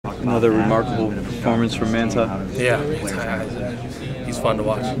Another remarkable performance from Manti. Yeah, he's fun to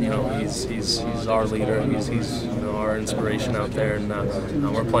watch. You know, he's our leader. He's our inspiration out there, and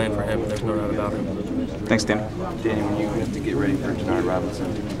we're playing for him. There's no doubt about it. Thanks, Danny. Danny, when you have to get ready for Denard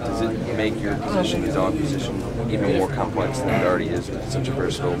Robinson, does it make your position, the dog position, even more complex than it already is with such a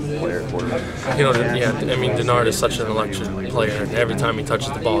versatile player? Yeah, I mean, Denard is such an electric player, and every time he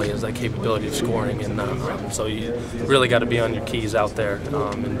touches the ball, he has that capability of scoring, and so you really got to be on your keys out there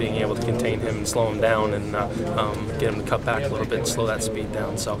and being able to contain him and slow him down and get him to cut back a little bit and slow that speed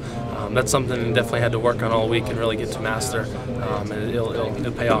down. So that's something he definitely had to work on all week and really get to master, and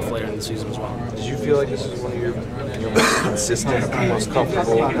it'll pay off later in the season as well. Did you feel like this was one of your most consistent, most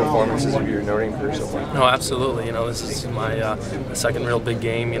comfortable performances of your Notre Dame career so far? No, absolutely. You know, this is my second real big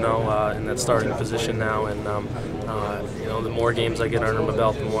game, in that starting position now, and the more games I get under my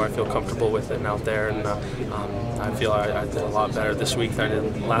belt, the more I feel comfortable with it and out there, and I feel I did a lot better this week than I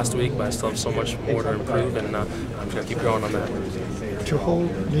did last week, but I still have so much more to improve, and I'm just going to keep growing on that. To hold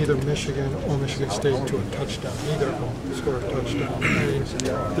neither Michigan or Michigan State to a touchdown, neither of them score a touchdown. I mean,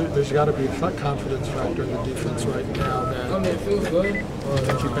 there's got to be a confidence factor in the defense right now that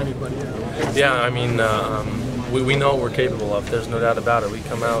can keep anybody out. Yeah, I mean, we know what we're capable of. There's no doubt about it. We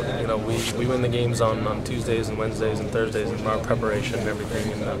come out, we win the games on Tuesdays and Wednesdays and Thursdays in our preparation and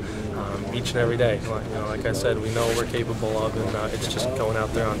everything, and each and every day. Like I said, we know what we're capable of, and it's just going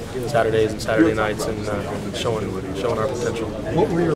out there on Saturdays and Saturday nights and showing our potential. What were your